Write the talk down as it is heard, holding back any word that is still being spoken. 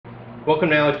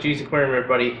Welcome to AlexGs Aquarium,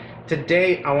 everybody.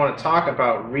 Today I want to talk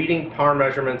about reading par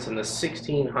measurements in the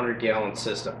 1600-gallon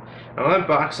system. I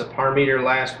unboxed a par meter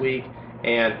last week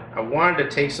and I wanted to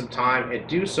take some time and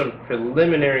do some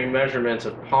preliminary measurements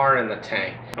of par in the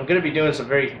tank. I'm going to be doing some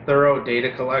very thorough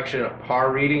data collection of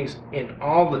par readings in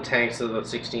all the tanks of the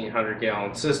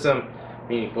 1600-gallon system,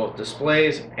 meaning both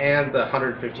displays and the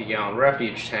 150-gallon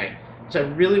refuge tank. So I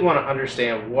really want to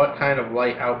understand what kind of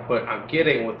light output I'm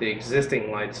getting with the existing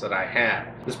lights that I have.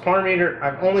 This par meter,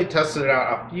 I've only tested it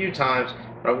out a few times,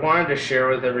 but I wanted to share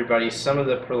with everybody some of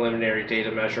the preliminary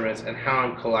data measurements and how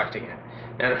I'm collecting it.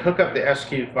 Now to hook up the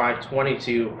SQ-520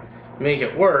 to make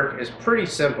it work is pretty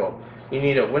simple. You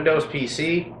need a Windows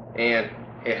PC and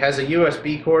it has a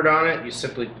USB cord on it. You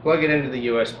simply plug it into the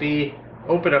USB,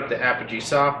 open up the Apogee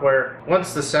software.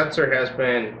 Once the sensor has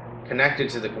been connected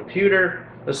to the computer,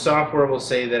 the software will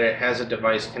say that it has a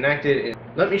device connected.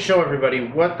 Let me show everybody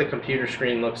what the computer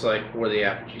screen looks like for the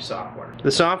Apogee software. The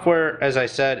software, as I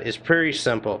said, is pretty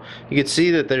simple. You can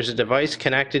see that there's a device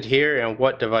connected here and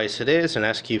what device it is, an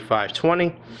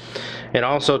SQ-520. It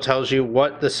also tells you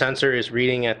what the sensor is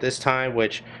reading at this time,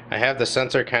 which I have the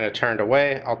sensor kind of turned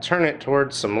away. I'll turn it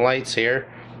towards some lights here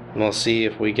and we'll see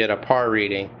if we get a par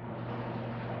reading.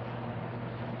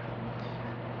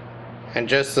 And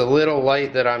just the little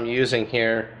light that I'm using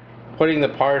here, putting the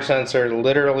par sensor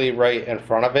literally right in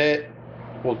front of it,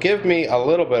 will give me a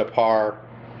little bit of par.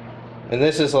 And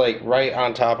this is like right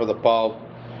on top of the bulb,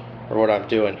 or what I'm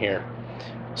doing here.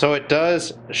 So it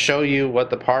does show you what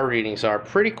the par readings are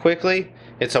pretty quickly.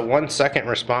 It's a 1-second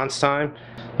response time.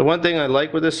 The one thing I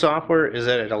like with this software is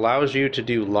that it allows you to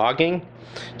do logging.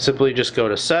 Simply just go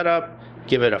to setup,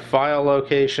 give it a file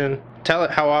location, tell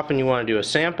it how often you want to do a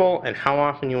sample and how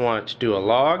often you want it to do a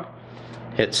log.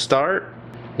 Hit start.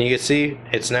 You can see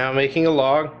it's now making a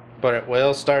log, but it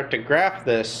will start to graph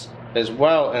this as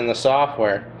well in the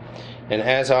software. And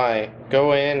as I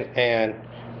go in and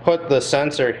put the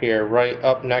sensor here right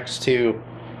up next to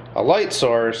a light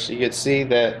source, you can see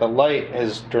that the light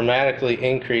has dramatically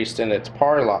increased in its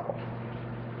par level.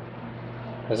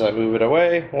 As I move it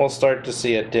away, we'll start to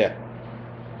see a dip.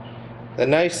 The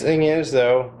nice thing is,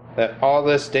 though, that all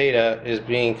this data is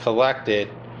being collected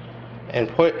and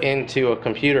put into a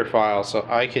computer file so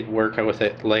I could work with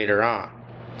it later on.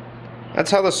 That's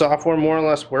how the software more or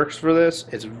less works for this.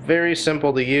 It's very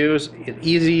simple to use, it's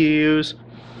easy to use.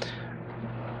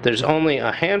 There's only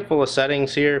a handful of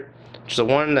settings here. Just the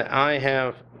one that I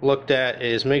have looked at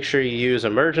is make sure you use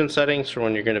immersion settings for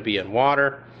when you're going to be in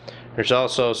water. There's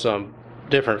also some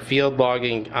different field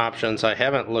logging options I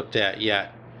haven't looked at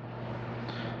yet.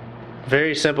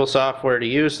 Very simple software to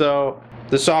use though.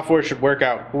 The software should work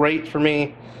out great for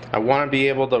me. I want to be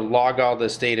able to log all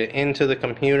this data into the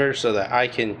computer so that I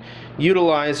can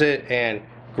utilize it and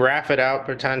graph it out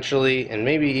potentially, and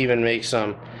maybe even make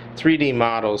some 3D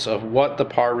models of what the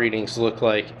par readings look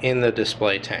like in the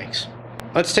display tanks.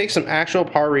 Let's take some actual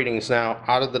par readings now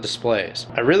out of the displays.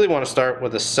 I really want to start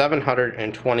with a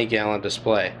 720-gallon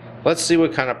display. Let's see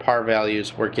what kind of par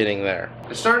values we're getting there.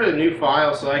 I started a new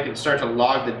file so I can start to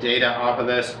log the data off of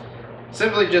this.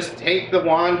 Simply just take the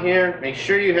wand here, make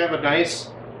sure you have a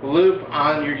nice loop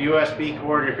on your USB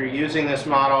cord if you're using this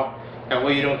model. That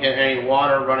way you don't get any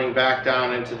water running back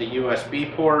down into the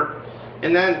USB port.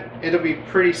 And then it'll be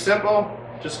pretty simple.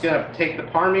 Just gonna take the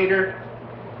par meter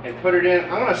and put it in.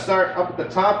 I'm gonna start up at the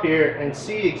top here and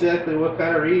see exactly what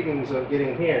kind of readings I'm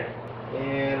getting here.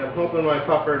 And I'm hoping my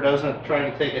puffer doesn't try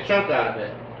to take a chunk out of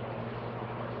it.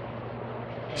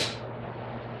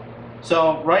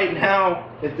 So right now,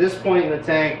 at this point in the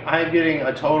tank, I'm getting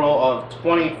a total of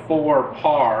 24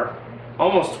 par,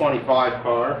 almost 25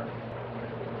 par.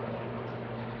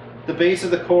 The base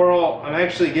of the coral, I'm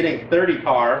actually getting 30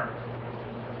 par.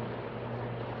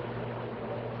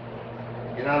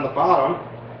 And on the bottom,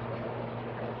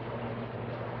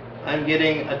 I'm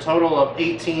getting a total of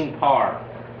 18 par.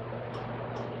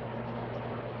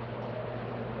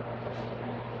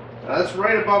 Now that's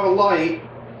right above a light.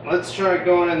 Let's try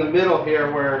going in the middle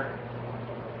here where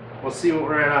we'll see what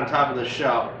we're at on top of the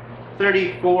shelf.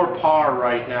 34 par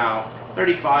right now.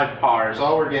 35 par is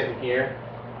all we're getting here.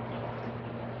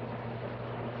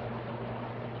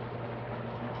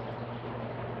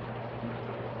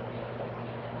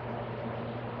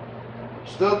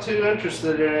 Still too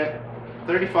interested in it.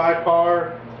 35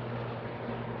 par.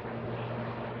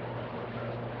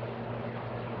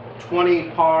 20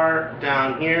 par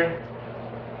down here.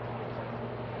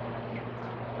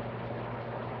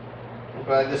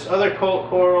 By this other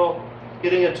coral,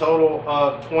 getting a total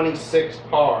of 26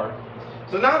 par.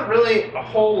 So not really a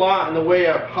whole lot in the way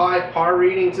of high par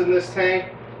readings in this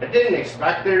tank. I didn't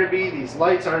expect there to be. These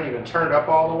lights aren't even turned up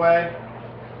all the way.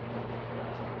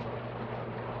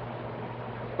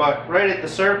 But right at the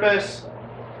surface,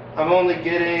 I'm only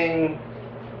getting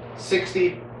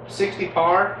 60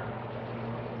 par,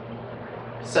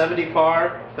 70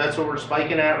 par. That's what we're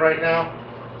spiking at right now.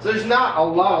 So there's not a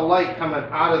lot of light coming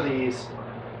out of these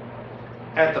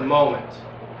at the moment.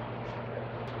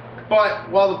 But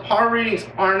while the par readings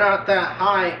are not that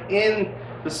high in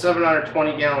the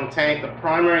 720 gallon tank, the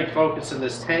primary focus of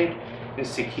this tank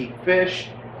is to keep fish.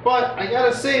 But I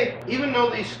gotta say, even though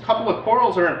these couple of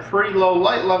corals are in pretty low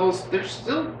light levels, they're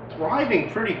still thriving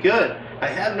pretty good. I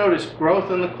have noticed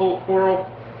growth in the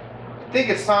coral. I think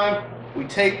it's time we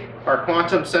take our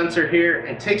quantum sensor here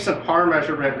and take some par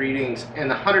measurement readings in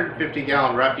the 150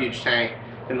 gallon refuge tank,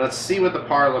 and let's see what the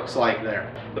par looks like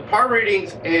there. The par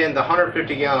readings in the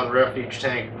 150 gallon refuge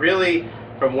tank, really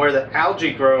from where the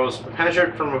algae grows,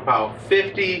 measured from about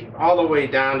 50 all the way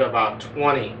down to about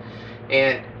 20.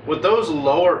 And with those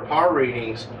lower par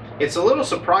readings, it's a little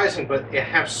surprising, but it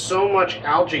has so much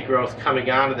algae growth coming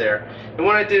out of there. And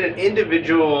when I did an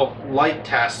individual light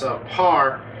test of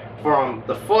par, from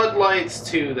the floodlights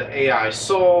to the AI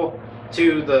Soul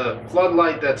to the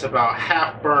floodlight that's about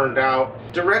half burned out,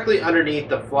 directly underneath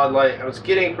the floodlight, I was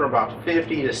getting from about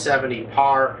 50 to 70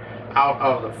 par out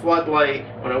of the floodlight.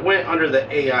 When I went under the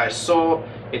AI Soul,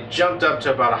 it jumped up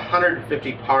to about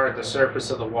 150 par at the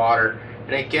surface of the water.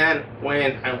 And again,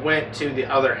 when I went to the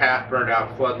other half burned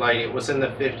out floodlight, it was in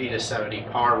the 50 to 70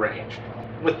 par range.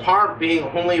 With par being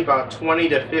only about 20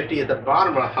 to 50 at the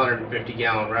bottom of a 150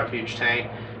 gallon refuge tank,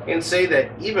 you can say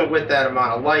that even with that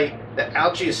amount of light, the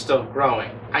algae is still growing.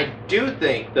 I do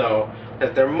think, though,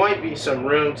 that there might be some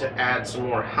room to add some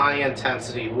more high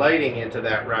intensity lighting into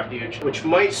that refuge, which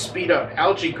might speed up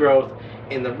algae growth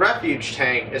in the refuge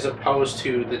tank as opposed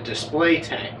to the display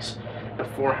tanks. The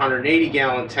 480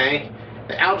 gallon tank,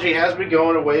 the algae has been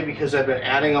going away because I've been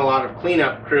adding a lot of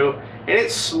cleanup crew, and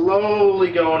it's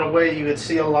slowly going away. You can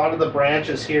see a lot of the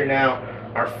branches here now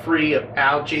are free of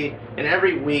algae, and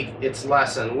every week it's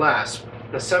less and less.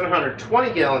 The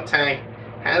 720 gallon tank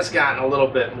has gotten a little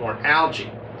bit more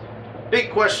algae.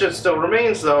 Big question still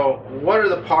remains, though, what are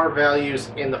the par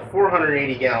values in the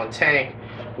 480 gallon tank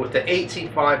with the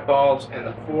 8T5 bulbs and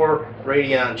the 4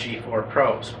 Radion G4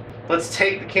 Pros? Let's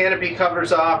take the canopy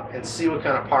covers off and see what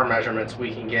kind of par measurements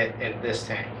we can get in this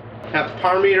tank. Have the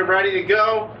par meter ready to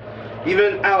go.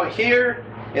 Even out here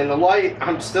in the light,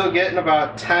 I'm still getting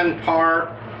about 10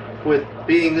 par with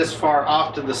being this far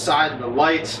off to the side of the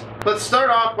lights. Let's start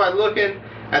off by looking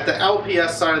at the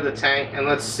LPS side of the tank, and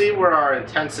let's see where our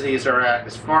intensities are at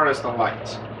as far as the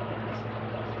lights.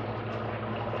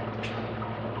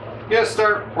 I'm going to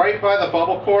start right by the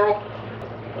bubble coral.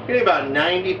 Getting about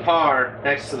 90 par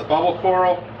next to the bubble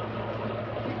coral.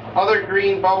 Other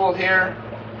green bubble here,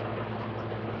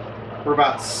 we're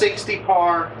about 60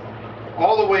 par.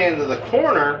 All the way into the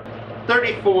corner,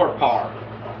 34 par.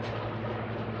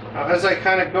 Now, as I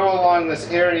kind of go along this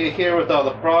area here with all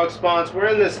the frog spawns, we're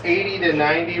in this 80 to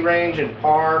 90 range in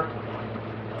par.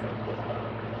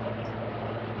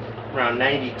 Around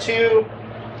 92.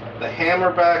 The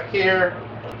hammerback here,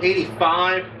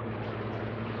 85.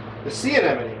 The sea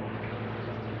anemone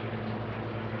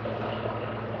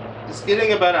is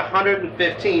getting about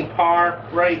 115 par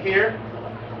right here.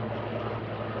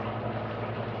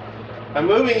 And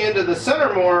moving into the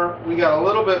center more, we got a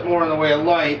little bit more in the way of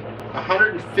light.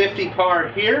 150 par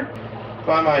here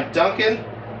by my Duncan.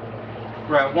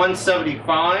 We're at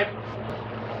 175.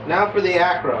 Now for the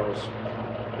acros.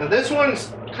 Now this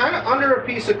one's kind of under a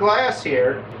piece of glass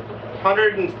here.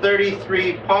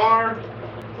 133 par,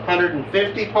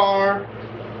 150 par,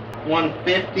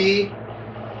 150,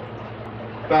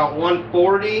 about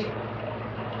 140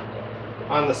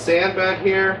 on the sand bed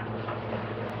here.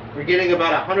 We're getting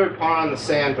about 100 par on the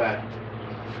sand bed.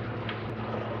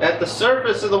 At the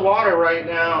surface of the water right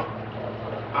now,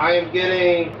 I am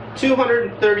getting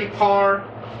 230 par,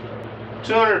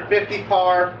 250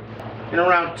 par, and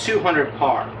around 200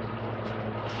 par.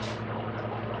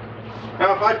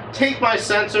 Now if I take my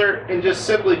sensor and just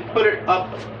simply put it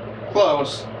up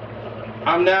close,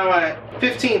 I'm now at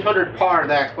 1500 par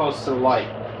that close to the light.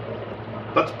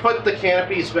 Let's put the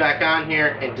canopies back on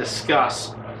here and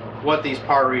discuss what these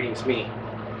par readings mean.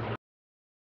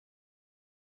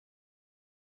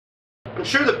 I'm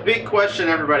sure the big question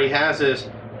everybody has is,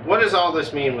 what does all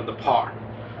this mean with the par?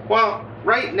 Well,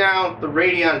 right now the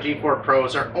Radion G4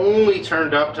 Pros are only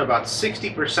turned up to about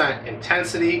 60%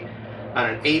 intensity on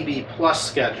an AB plus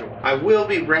schedule. I will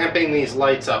be ramping these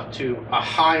lights up to a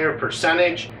higher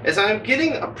percentage as I'm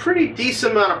getting a pretty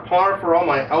decent amount of par for all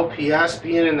my LPS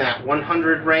being in that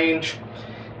 100 range.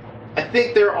 I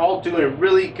think they're all doing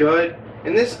really good,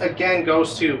 and this again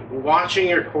goes to watching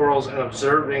your corals and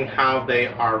observing how they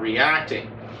are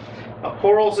reacting. The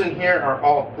corals in here are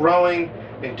all growing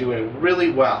and doing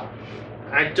really well.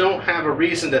 I don't have a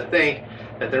reason to think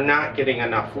that they're not getting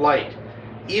enough light.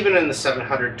 Even in the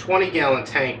 720-gallon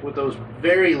tank with those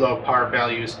very low PAR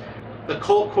values, the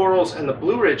coal corals and the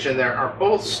Blue Ridge in there are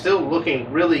both still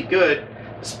looking really good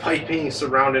despite being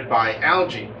surrounded by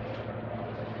algae.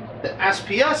 The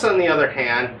SPS, on the other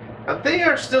hand, they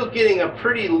are still getting a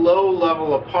pretty low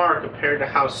level of PAR compared to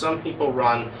how some people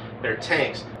run their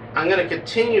tanks. I'm going to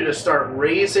continue to start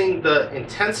raising the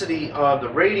intensity of the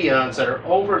radions that are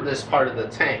over this part of the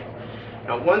tank.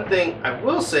 Now, one thing I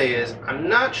will say is I'm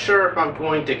not sure if I'm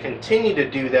going to continue to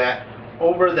do that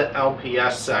over the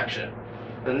LPS section.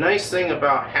 The nice thing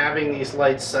about having these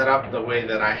lights set up the way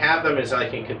that I have them is I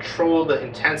can control the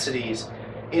intensities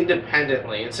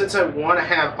independently. And since I want to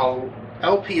have a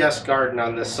LPS garden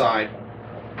on this side,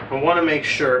 I want to make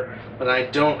sure that I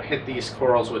don't hit these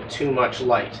corals with too much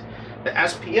light. The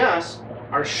SPS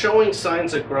are showing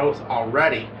signs of growth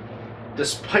already.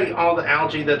 Despite all the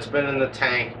algae that's been in the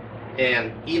tank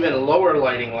and even lower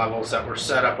lighting levels that were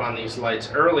set up on these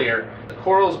lights earlier, the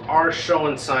corals are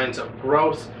showing signs of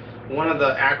growth. One of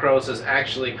the acros has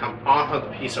actually come off of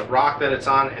the piece of rock that it's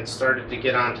on and started to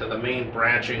get onto the main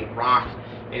branching rock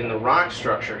in the rock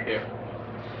structure here.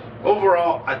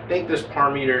 Overall, I think this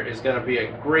PAR meter is going to be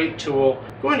a great tool.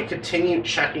 I'm going to continue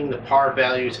checking the PAR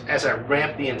values as I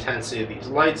ramp the intensity of these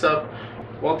lights up,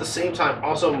 while at the same time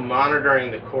also monitoring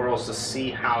the corals to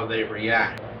see how they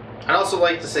react. I'd also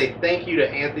like to say thank you to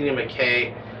Anthony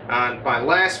McKay. On my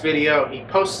last video, he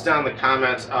posted down in the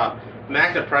comments a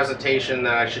MACNA presentation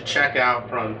that I should check out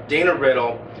from Dana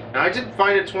Riddle. Now, I didn't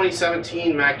find a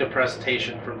 2017 MACNA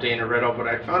presentation from Dana Riddle, but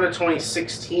I found a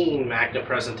 2016 MACNA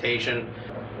presentation.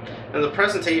 And the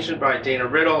presentation by Dana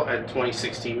Riddle at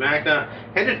 2016 MACNA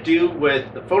had to do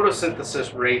with the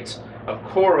photosynthesis rates of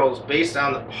corals based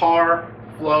on the PAR,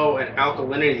 flow, and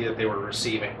alkalinity that they were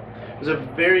receiving. It was a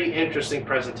very interesting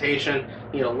presentation.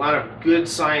 He had a lot of good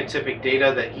scientific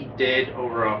data that he did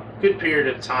over a good period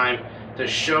of time to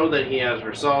show that he has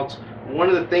results. One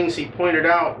of the things he pointed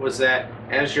out was that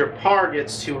as your PAR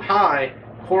gets too high,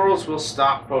 corals will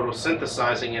stop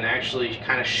photosynthesizing and actually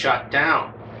kind of shut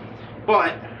down.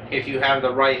 But if you have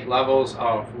the right levels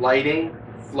of lighting,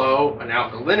 flow, and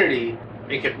alkalinity,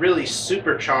 it could really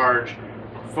supercharge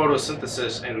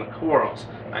photosynthesis in the corals.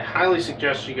 I highly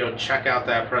suggest you go check out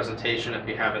that presentation if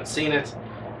you haven't seen it.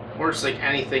 Of course, like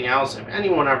anything else, if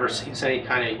anyone ever sees any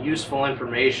kind of useful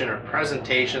information or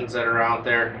presentations that are out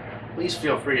there, please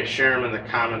feel free to share them in the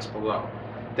comments below.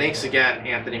 Thanks again,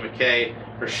 Anthony McKay,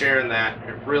 for sharing that.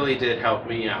 It really did help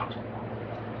me out.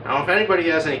 Now, if anybody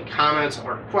has any comments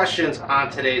or questions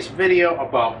on today's video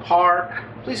about PAR,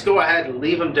 please go ahead and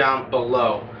leave them down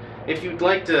below. If you'd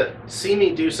like to see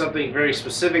me do something very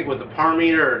specific with the PAR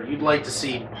meter, or you'd like to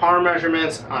see PAR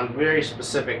measurements on very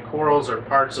specific corals or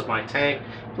parts of my tank,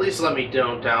 please let me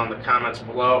know down in the comments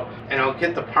below, and I'll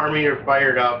get the PAR meter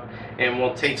fired up and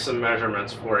we'll take some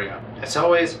measurements for you. As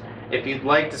always, if you'd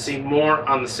like to see more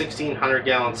on the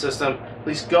 1600-gallon system,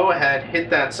 please go ahead, hit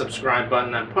that subscribe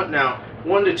button. I'm putting out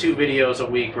 1 to 2 videos a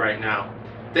week right now.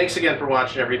 Thanks again for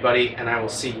watching, everybody, and I will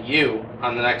see you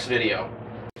on the next video.